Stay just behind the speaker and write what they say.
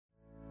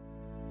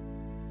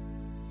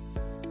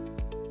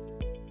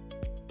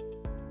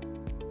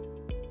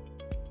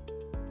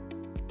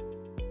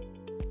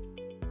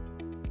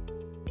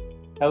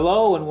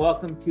Hello and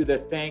welcome to the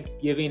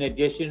Thanksgiving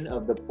edition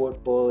of the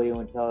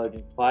Portfolio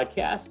Intelligence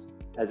Podcast.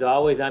 As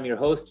always, I'm your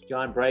host,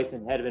 John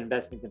Bryson, Head of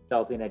Investment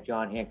Consulting at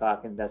John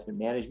Hancock Investment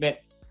Management.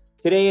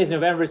 Today is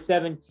November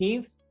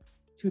 17th,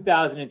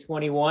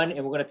 2021,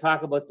 and we're going to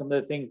talk about some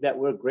of the things that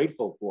we're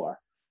grateful for.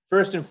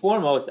 First and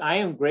foremost, I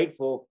am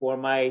grateful for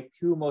my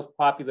two most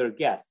popular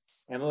guests,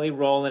 Emily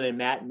Rowland and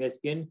Matt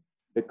Miskin,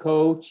 the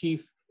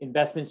co-chief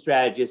investment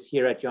strategists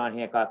here at John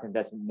Hancock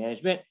Investment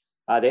Management.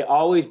 They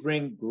always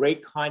bring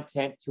great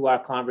content to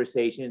our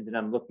conversations, and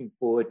I'm looking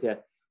forward to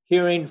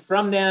hearing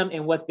from them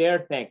and what they're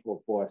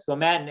thankful for. So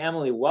Matt and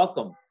Emily,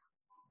 welcome.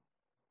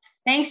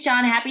 Thanks,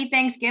 John. Happy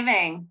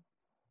Thanksgiving.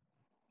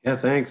 Yeah,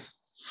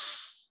 thanks.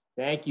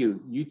 Thank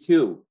you. You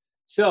too.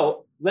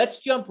 So let's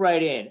jump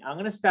right in. I'm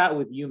going to start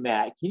with you,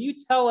 Matt. Can you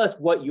tell us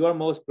what you're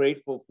most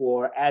grateful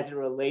for as it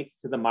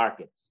relates to the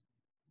markets?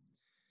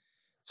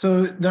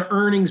 So the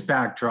earnings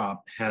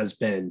backdrop has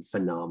been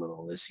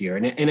phenomenal this year.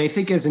 And I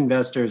think as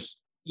investors,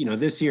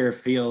 this year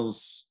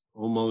feels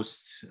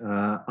almost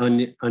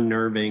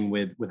unnerving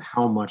with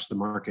how much the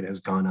market has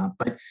gone up.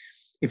 But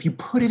if you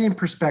put it in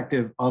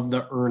perspective of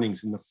the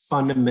earnings and the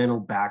fundamental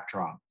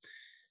backdrop,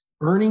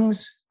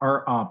 earnings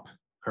are up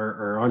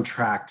or on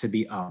track to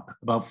be up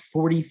about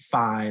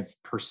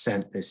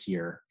 45% this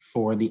year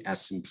for the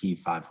S&P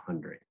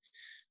 500.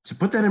 To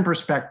put that in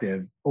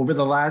perspective, over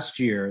the last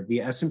year,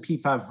 the S&P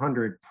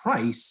 500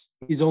 price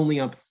is only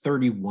up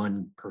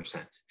 31%.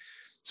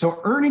 So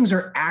earnings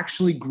are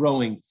actually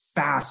growing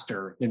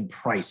faster than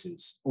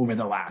prices over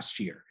the last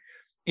year.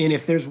 And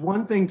if there's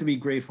one thing to be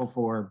grateful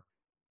for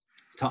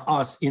to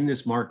us in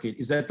this market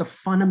is that the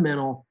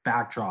fundamental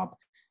backdrop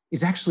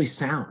is actually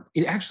sound.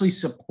 It actually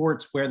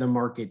supports where the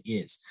market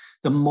is.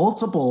 The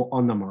multiple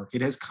on the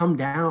market has come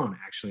down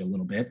actually a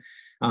little bit,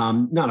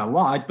 not a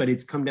lot, but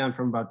it's come down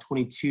from about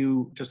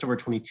 22, just over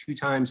 22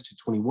 times to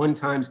 21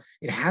 times.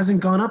 It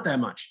hasn't gone up that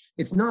much.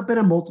 It's not been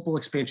a multiple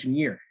expansion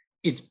year.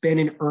 It's been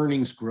an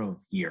earnings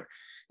growth year.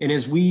 And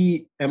as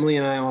Emily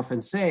and I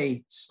often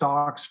say,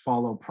 stocks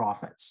follow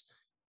profits.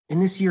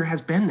 And this year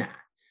has been that.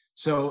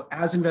 So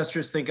as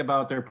investors think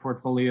about their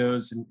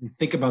portfolios and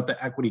think about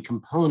the equity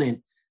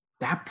component,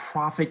 that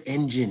profit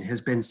engine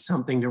has been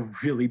something to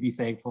really be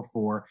thankful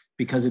for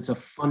because it's a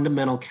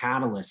fundamental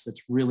catalyst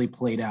that's really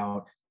played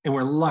out. And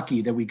we're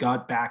lucky that we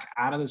got back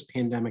out of this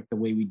pandemic the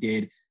way we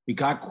did. We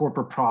got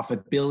corporate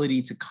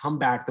profitability to come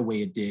back the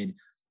way it did.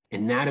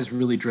 And that has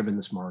really driven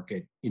this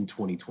market in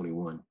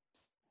 2021.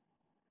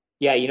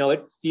 Yeah,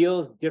 it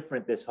feels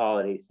different this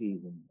holiday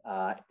season.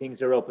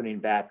 Things are opening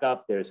back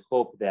up. There's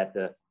hope that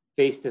the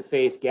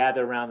face-to-face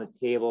gather around the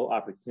table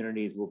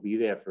opportunities will be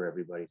there for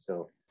everybody.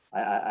 So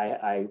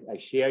I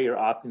share your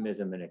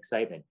optimism and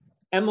excitement.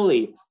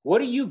 Emily, what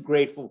are you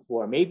grateful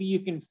for? Maybe you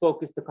can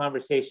focus the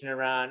conversation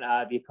around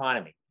the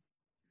economy.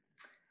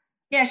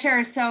 Yeah,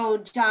 sure. So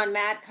John,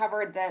 Matt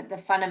covered the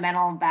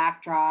fundamental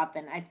backdrop,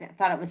 and I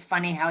thought it was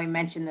funny how he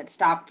mentioned that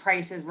stock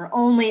prices were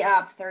only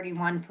up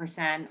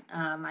 31%.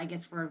 I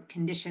guess we're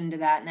conditioned to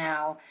that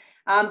now.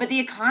 But the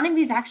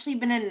economy has actually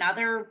been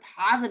another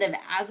positive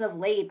as of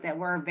late that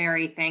we're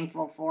very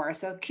thankful for.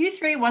 So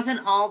Q3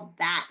 wasn't all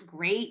that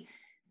great.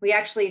 We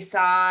actually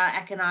saw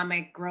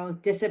economic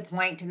growth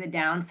disappoint to the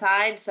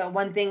downside. So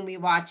one thing we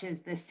watch is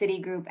the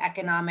Citigroup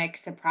Economic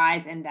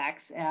Surprise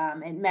Index.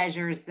 It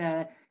measures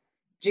the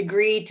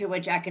degree to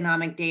which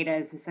economic data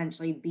is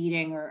essentially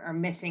beating or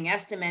missing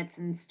estimates.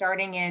 And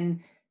starting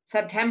in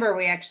September,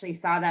 we actually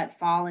saw that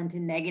fall into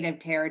negative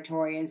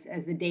territory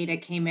as the data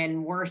came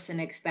in worse than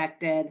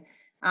expected.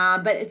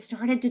 But it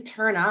started to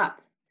turn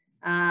up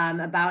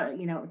about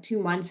 2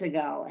 months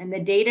ago. And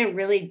the data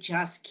really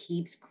just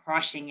keeps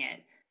crushing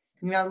it.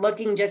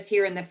 Looking just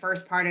here in the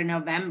first part of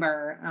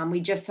November, we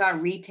just saw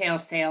retail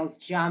sales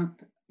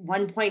jump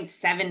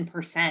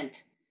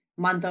 1.7%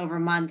 month over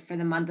month for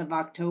the month of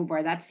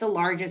October. That's the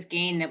largest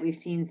gain that we've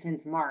seen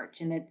since March.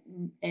 And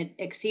it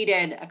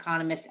exceeded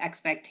economists'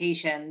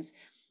 expectations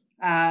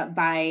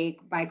by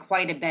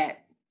quite a bit.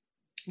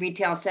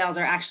 Retail sales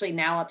are actually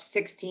now up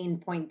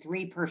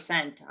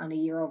 16.3% on a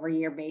year over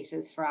year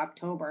basis for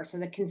October. So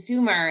the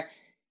consumer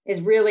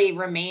is really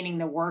remaining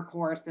the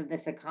workhorse of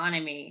this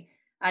economy.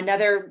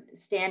 Another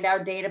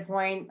standout data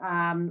point,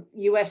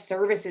 U.S.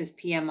 services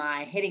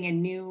PMI hitting a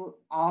new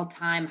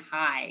all-time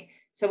high.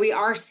 So we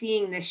are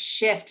seeing this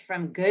shift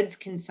from goods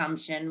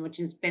consumption, which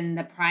has been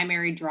the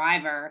primary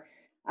driver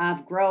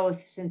of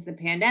growth since the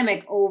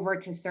pandemic, over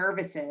to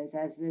services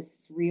as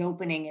this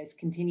reopening has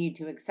continued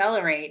to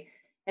accelerate.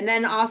 And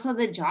then also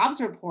the jobs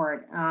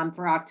report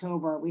for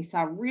October, we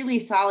saw really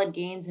solid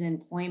gains in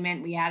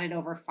employment. We added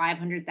over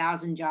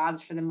 500,000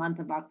 jobs for the month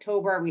of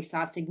October. We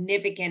saw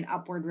significant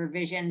upward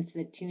revisions to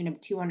the tune of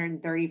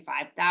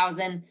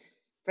 235,000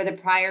 for the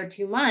prior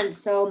 2 months.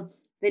 So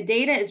the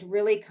data is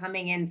really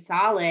coming in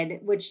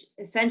solid, which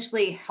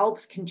essentially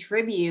helps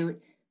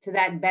contribute to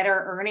that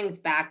better earnings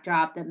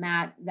backdrop that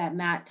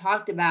Matt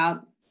talked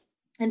about.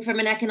 And from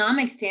an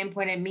economic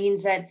standpoint, it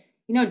means that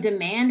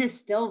demand is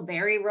still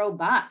very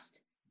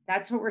robust.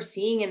 That's what we're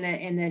seeing in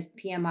the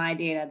PMI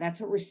data. That's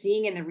what we're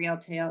seeing in the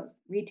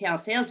retail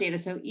sales data.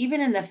 So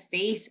even in the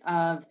face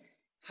of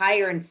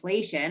higher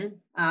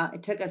inflation,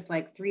 it took us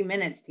like 3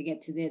 minutes to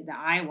get to the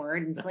I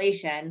word,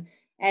 inflation,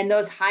 and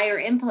those higher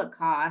input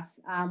costs,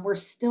 we're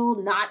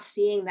still not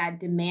seeing that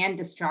demand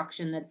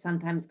destruction that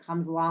sometimes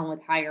comes along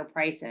with higher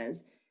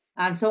prices.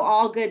 So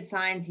all good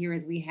signs here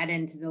as we head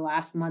into the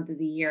last month of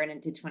the year and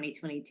into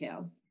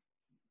 2022.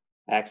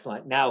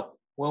 Excellent. Now,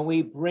 when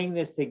we bring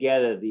this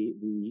together,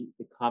 the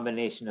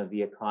combination of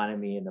the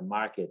economy and the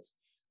markets,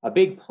 a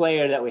big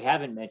player that we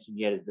haven't mentioned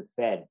yet is the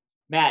Fed.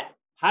 Matt,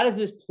 how does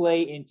this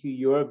play into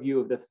your view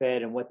of the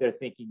Fed and what they're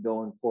thinking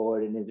going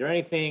forward? And is there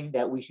anything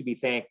that we should be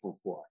thankful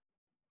for?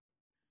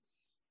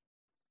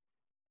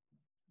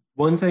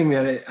 One thing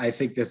that I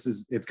think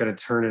it's going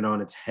to turn it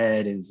on its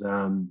head is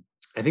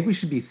I think we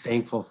should be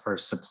thankful for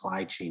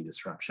supply chain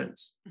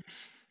disruptions.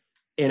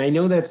 And I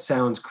know that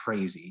sounds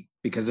crazy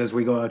because as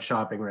we go out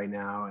shopping right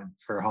now and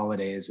for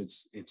holidays,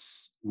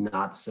 it's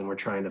nuts and we're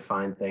trying to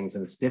find things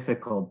and it's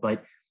difficult.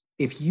 But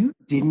if you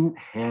didn't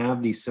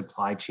have these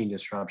supply chain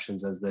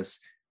disruptions as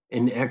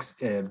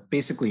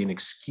basically an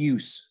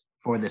excuse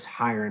for this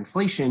higher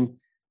inflation,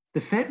 the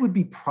Fed would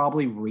be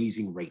probably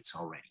raising rates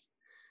already.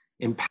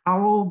 And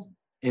Powell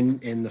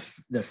and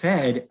the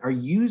Fed are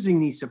using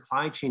these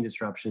supply chain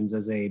disruptions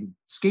as a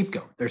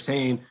scapegoat. They're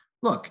saying,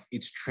 look,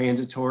 it's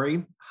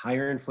transitory,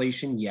 higher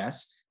inflation,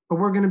 yes, but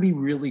we're going to be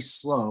really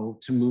slow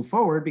to move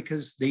forward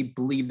because they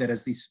believe that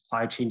as these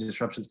supply chain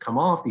disruptions come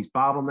off, these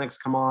bottlenecks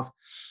come off,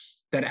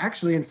 that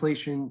actually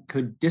inflation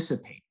could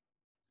dissipate.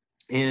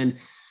 And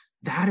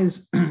that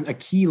is a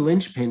key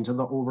linchpin to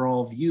the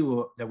overall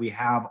view that we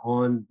have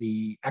on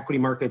the equity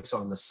markets,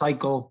 on the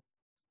cycle.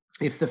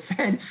 If the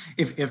Fed,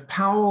 if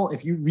Powell,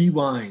 if you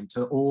rewind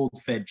to old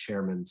Fed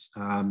chairmans,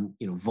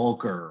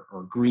 Volcker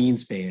or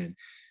Greenspan,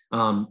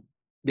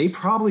 they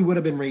probably would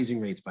have been raising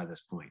rates by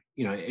this point.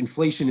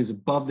 Inflation is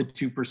above the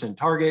 2%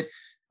 target.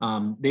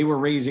 They were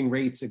raising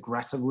rates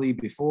aggressively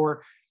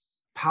before.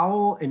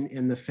 Powell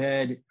and the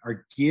Fed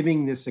are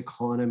giving this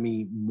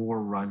economy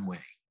more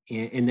runway.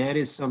 And that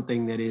is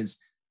something that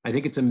is, I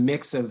think it's a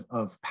mix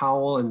of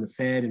Powell and the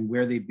Fed and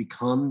where they've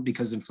become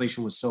because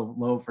inflation was so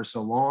low for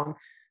so long,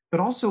 but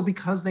also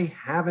because they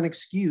have an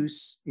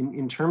excuse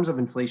in terms of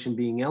inflation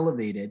being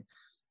elevated,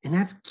 and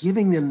that's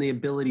giving them the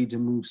ability to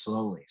move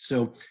slowly.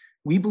 So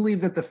we believe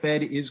that the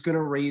Fed is going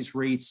to raise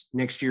rates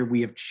next year.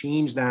 We have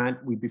changed that.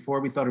 Before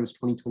we thought it was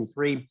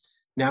 2023.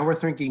 Now we're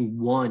thinking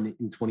 1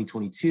 in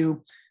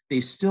 2022.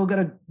 They've still got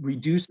to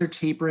reduce their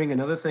tapering.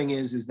 Another thing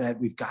is that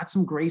we've got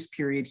some grace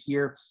period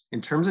here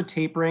in terms of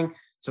tapering.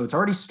 So it's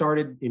already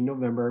started in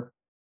November,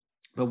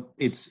 but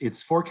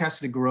it's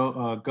forecasted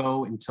to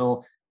go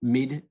until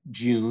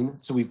mid-June.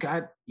 So we've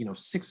got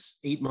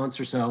 6-8 months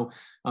or so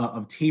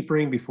of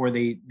tapering before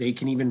they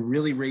can even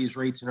really raise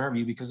rates in our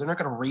view, because they're not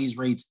going to raise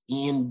rates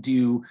and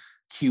do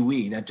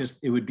QE.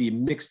 It would be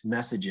mixed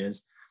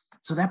messages.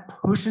 So that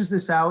pushes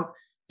this out.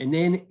 And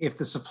then if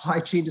the supply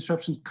chain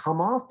disruptions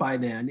come off by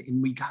then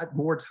and we got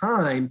more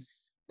time,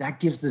 that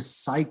gives this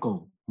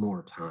cycle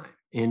more time.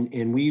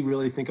 And we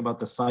really think about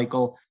the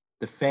cycle.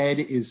 If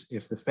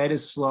the Fed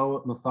is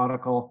slow,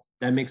 methodical,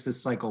 that makes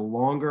this cycle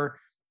longer.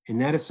 And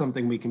that is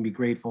something we can be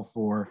grateful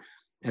for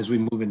as we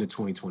move into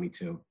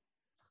 2022.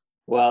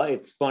 Well,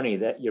 it's funny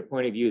that your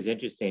point of view is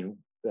interesting.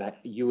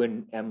 You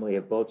and Emily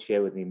have both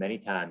shared with me many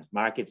times,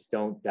 markets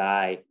don't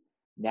die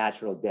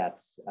natural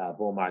deaths.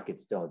 Bull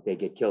markets don't. They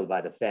get killed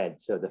by the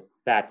Fed. So the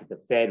fact that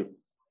the Fed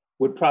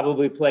would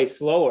probably play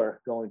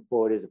slower going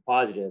forward is a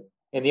positive.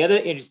 And the other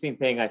interesting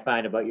thing I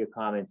find about your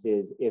comments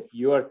is if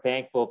you're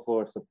thankful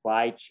for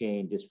supply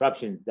chain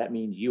disruptions, that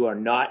means you are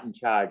not in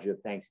charge of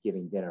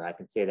Thanksgiving dinner. I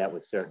can say that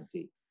with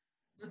certainty.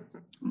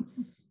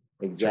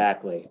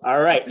 Exactly.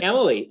 All right,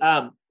 Emily,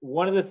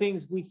 one of the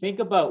things we think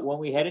about when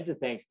we head into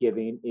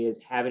Thanksgiving is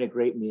having a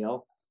great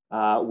meal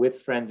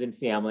with friends and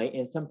family.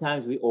 And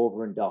sometimes we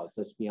overindulge,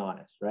 let's be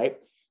honest, right?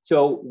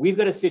 So we've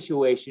got a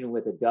situation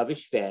with a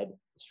dovish Fed,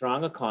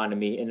 strong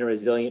economy, and a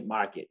resilient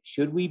market.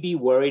 Should we be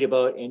worried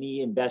about any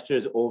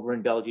investors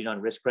overindulging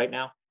on risk right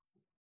now?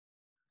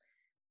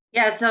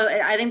 Yeah, so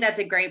I think that's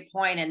a great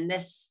point. And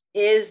this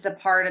is the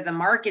part of the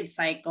market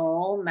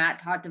cycle. Matt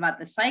talked about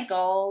the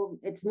cycle.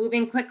 It's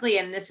moving quickly.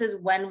 And this is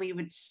when we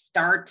would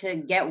start to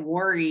get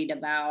worried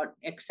about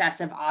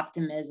excessive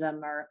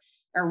optimism or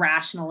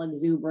irrational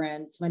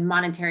exuberance, when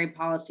monetary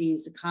policy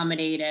is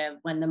accommodative,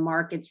 when the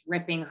market's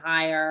ripping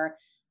higher.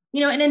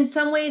 And in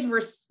some ways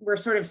we're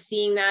sort of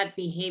seeing that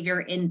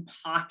behavior in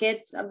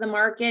pockets of the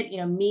market.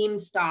 Meme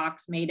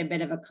stocks made a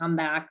bit of a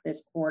comeback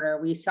this quarter.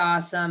 We saw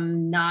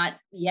some not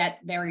yet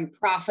very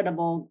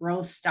profitable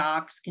growth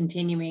stocks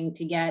continuing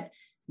to get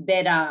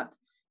bid up.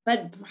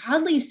 But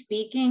broadly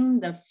speaking,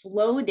 the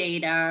flow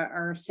data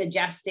are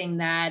suggesting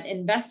that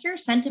investor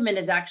sentiment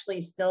is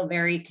actually still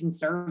very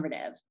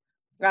conservative.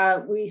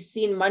 We've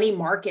seen money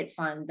market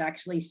funds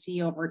actually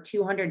see over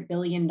 $200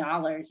 billion in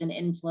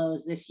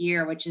inflows this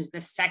year, which is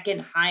the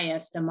second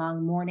highest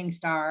among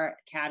Morningstar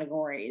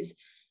categories.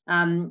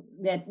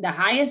 That the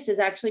highest has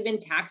actually been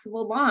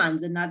taxable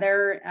bonds,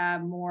 another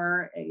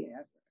more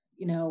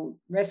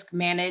risk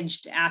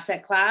managed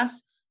asset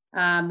class.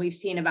 We've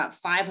seen about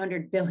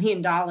 $500 billion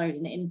in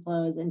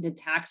inflows into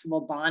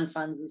taxable bond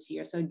funds this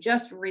year. So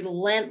just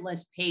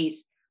relentless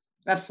pace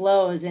of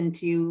flows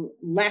into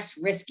less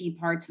risky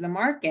parts of the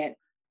market.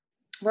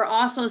 We're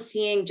also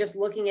seeing, just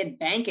looking at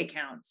bank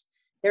accounts,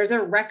 there's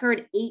a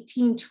record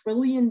 $18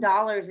 trillion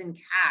in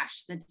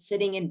cash that's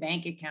sitting in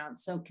bank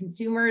accounts. So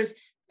consumers'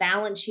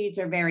 balance sheets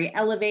are very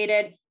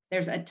elevated.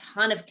 There's a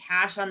ton of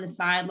cash on the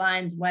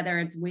sidelines, whether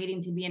it's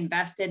waiting to be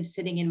invested,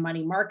 sitting in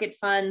money market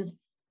funds,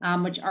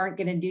 which aren't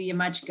going to do you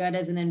much good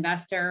as an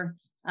investor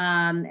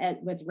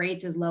with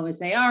rates as low as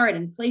they are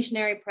and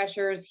inflationary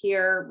pressures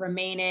here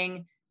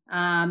remaining,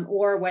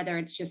 or whether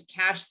it's just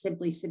cash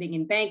simply sitting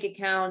in bank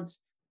accounts.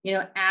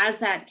 As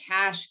that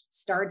cash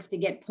starts to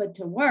get put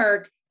to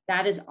work,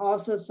 that is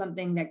also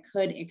something that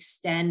could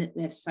extend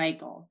this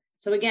cycle.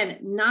 So again,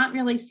 not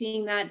really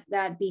seeing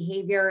that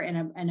behavior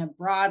in a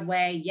broad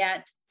way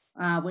yet,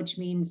 which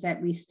means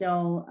that we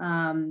still,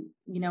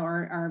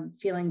 are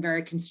feeling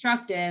very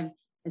constructive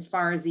as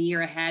far as the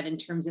year ahead in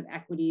terms of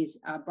equities,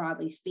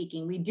 broadly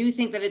speaking. We do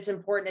think that it's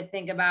important to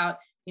think about,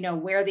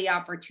 where the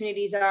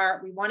opportunities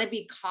are. We want to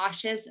be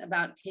cautious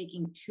about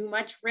taking too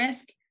much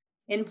risk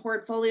in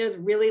portfolios,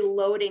 really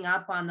loading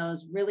up on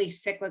those really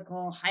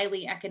cyclical,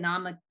 highly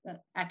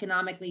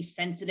economically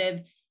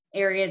sensitive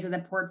areas of the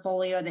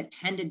portfolio that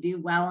tend to do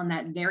well in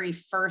that very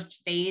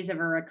first phase of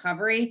a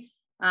recovery.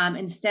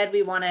 Instead,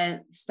 we want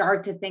to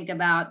start to think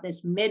about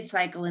this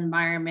mid-cycle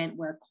environment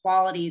where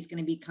quality is going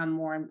to become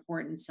more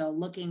important. So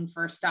looking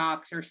for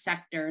stocks or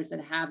sectors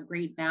that have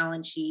great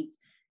balance sheets,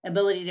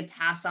 ability to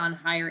pass on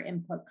higher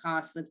input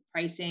costs with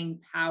pricing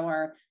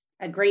power,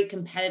 a great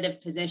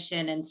competitive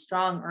position, and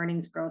strong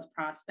earnings growth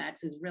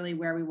prospects is really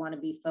where we want to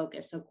be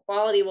focused. So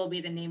quality will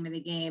be the name of the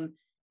game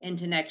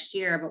into next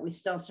year, but we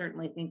still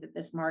certainly think that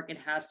this market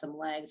has some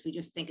legs. We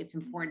just think it's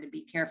important to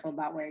be careful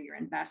about where you're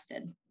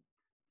invested.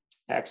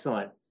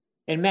 Excellent.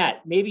 And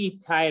Matt,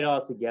 maybe tie it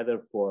all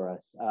together for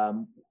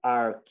us.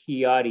 Our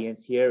key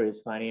audience here is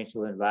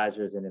financial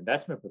advisors and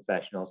investment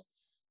professionals.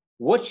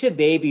 What should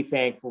they be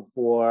thankful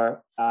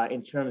for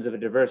in terms of a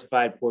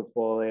diversified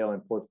portfolio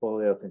and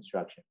portfolio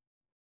construction?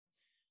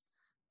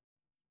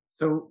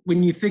 So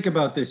when you think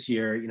about this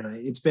year,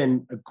 it's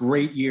been a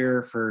great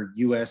year for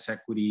U.S.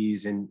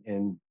 equities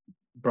and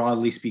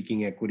broadly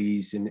speaking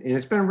equities, and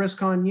it's been a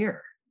risk-on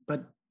year.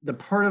 But the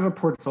part of a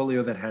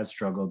portfolio that has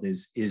struggled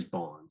is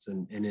bonds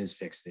and is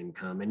fixed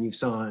income. And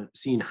you've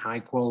seen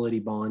high-quality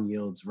bond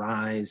yields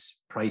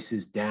rise,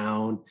 prices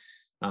down,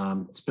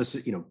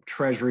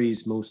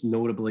 treasuries most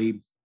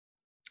notably.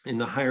 And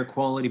the higher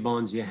quality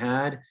bonds you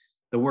had,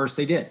 the worse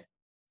they did.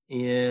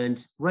 And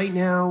right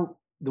now,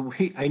 the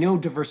way I know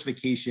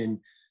diversification,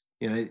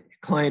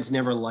 clients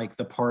never like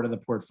the part of the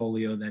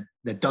portfolio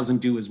that doesn't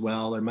do as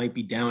well or might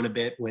be down a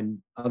bit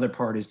when other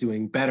part is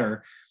doing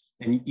better.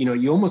 And,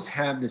 you almost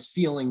have this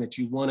feeling that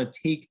you want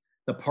to take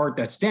the part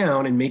that's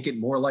down and make it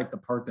more like the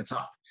part that's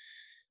up.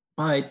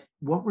 But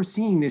what we're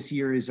seeing this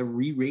year is a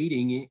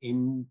re-rating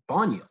in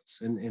bond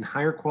yields, and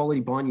higher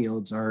quality bond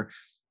yields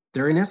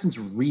they're in essence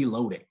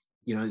reloading,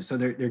 so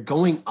they're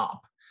going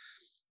up.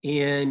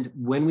 And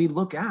when we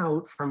look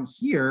out from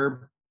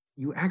here,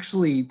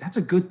 that's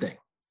a good thing.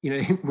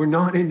 We're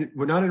not in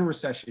a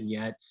recession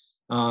yet.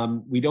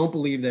 We don't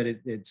believe that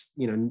it's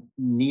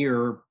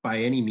near by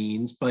any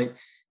means, but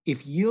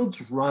if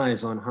yields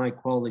rise on high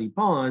quality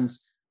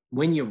bonds,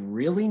 when you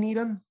really need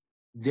them,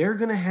 they're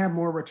going to have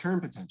more return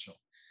potential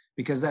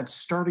because that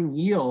starting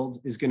yield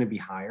is going to be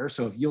higher.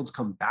 So if yields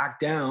come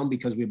back down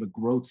because we have a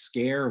growth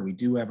scare, we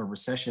do have a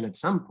recession at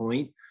some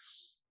point,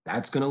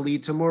 that's going to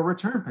lead to more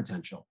return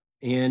potential.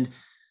 And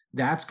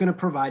that's going to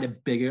provide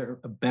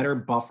a better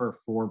buffer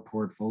for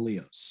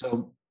portfolios.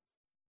 So,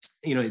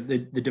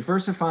 the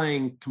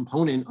diversifying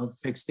component of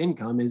fixed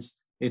income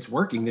it's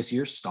working this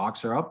year.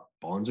 Stocks are up,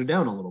 bonds are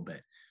down a little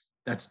bit.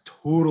 That's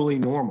totally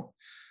normal.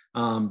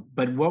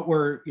 But what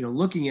we're,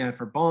 looking at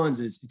for bonds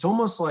is it's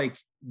almost like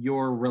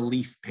your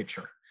relief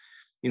pitcher.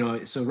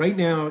 So right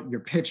now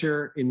your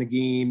pitcher in the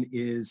game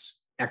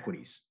is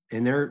equities,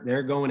 and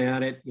they're going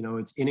at it.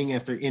 It's inning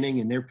after inning,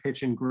 and they're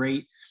pitching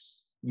great.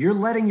 You're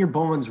letting your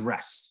bonds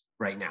rest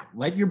right now.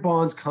 Let your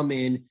bonds come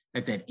in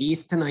at that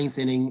 8th to 9th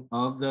inning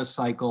of the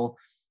cycle,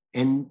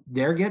 and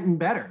they're getting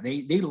better.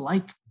 They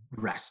like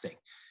resting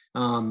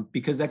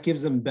because that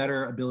gives them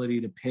better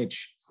ability to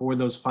pitch for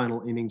those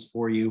final innings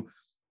for you.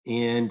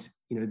 And,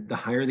 the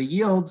higher the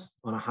yields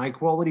on a high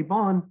quality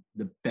bond,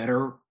 the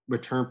better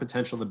return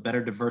potential, the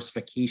better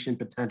diversification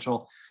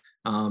potential.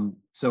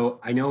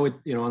 So I know it,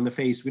 on the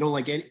face, we don't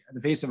like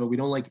the face of it. We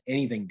don't like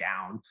anything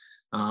down.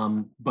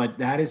 But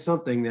that is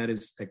something that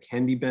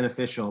can be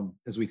beneficial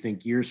as we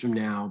think years from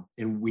now,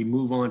 and we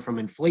move on from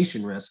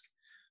inflation risk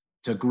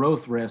to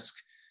growth risk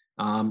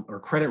or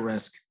credit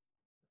risk.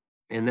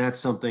 And that's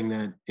something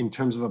that in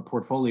terms of a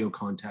portfolio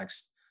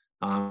context,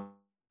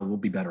 we'll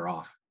be better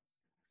off.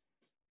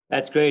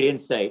 That's great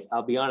insight.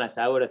 I'll be honest,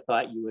 I would have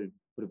thought you would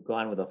would have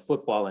gone with a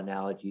football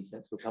analogy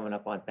since we're coming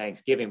up on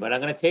Thanksgiving, but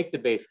I'm going to take the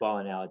baseball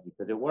analogy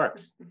because it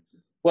works.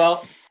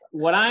 Well,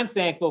 what I'm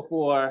thankful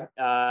for,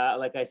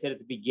 like I said at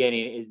the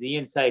beginning, is the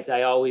insights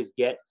I always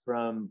get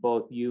from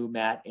both you,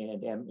 Matt,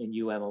 and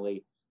you,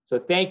 Emily. So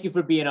thank you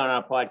for being on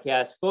our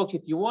podcast. Folks,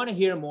 if you want to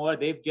hear more,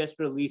 they've just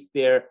released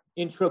their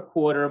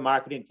intra-quarter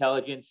market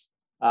intelligence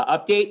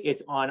update.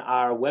 It's on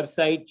our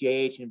website,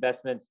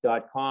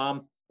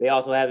 jhinvestments.com. They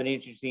also have an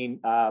interesting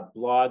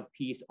blog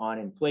piece on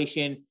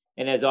inflation.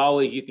 And as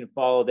always, you can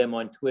follow them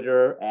on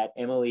Twitter at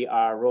Emily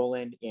R.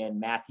 Rowland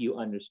and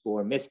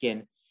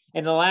Matthew_Miskin.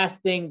 And the last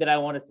thing that I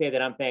want to say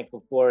that I'm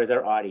thankful for is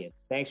our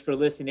audience. Thanks for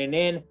listening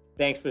in.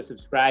 Thanks for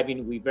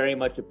subscribing. We very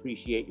much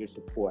appreciate your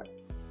support.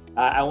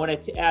 I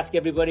wanted to ask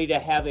everybody to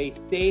have a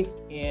safe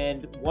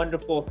and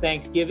wonderful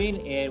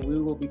Thanksgiving, and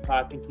we will be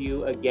talking to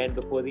you again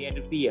before the end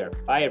of the year.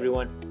 Bye,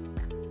 everyone.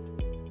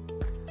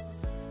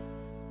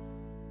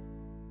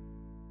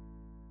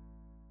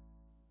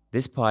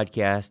 This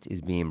podcast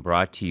is being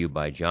brought to you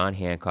by John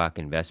Hancock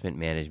Investment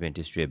Management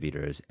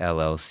Distributors,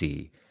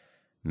 LLC,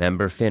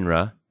 member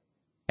FINRA,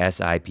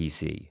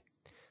 SIPC.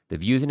 The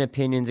views and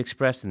opinions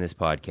expressed in this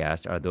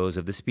podcast are those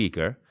of the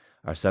speaker,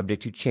 are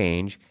subject to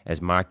change as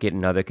market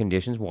and other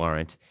conditions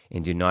warrant,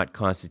 and do not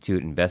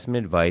constitute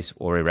investment advice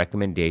or a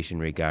recommendation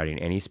regarding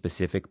any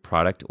specific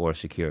product or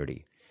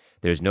security.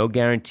 There is no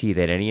guarantee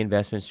that any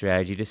investment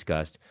strategy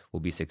discussed will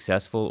be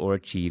successful or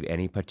achieve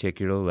any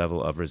particular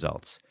level of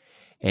results.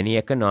 Any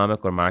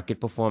economic or market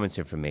performance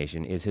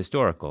information is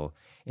historical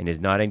and is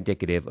not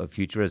indicative of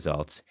future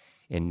results,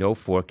 and no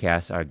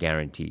forecasts are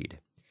guaranteed.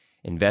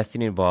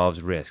 Investing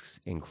involves risks,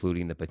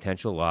 including the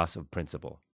potential loss of principal.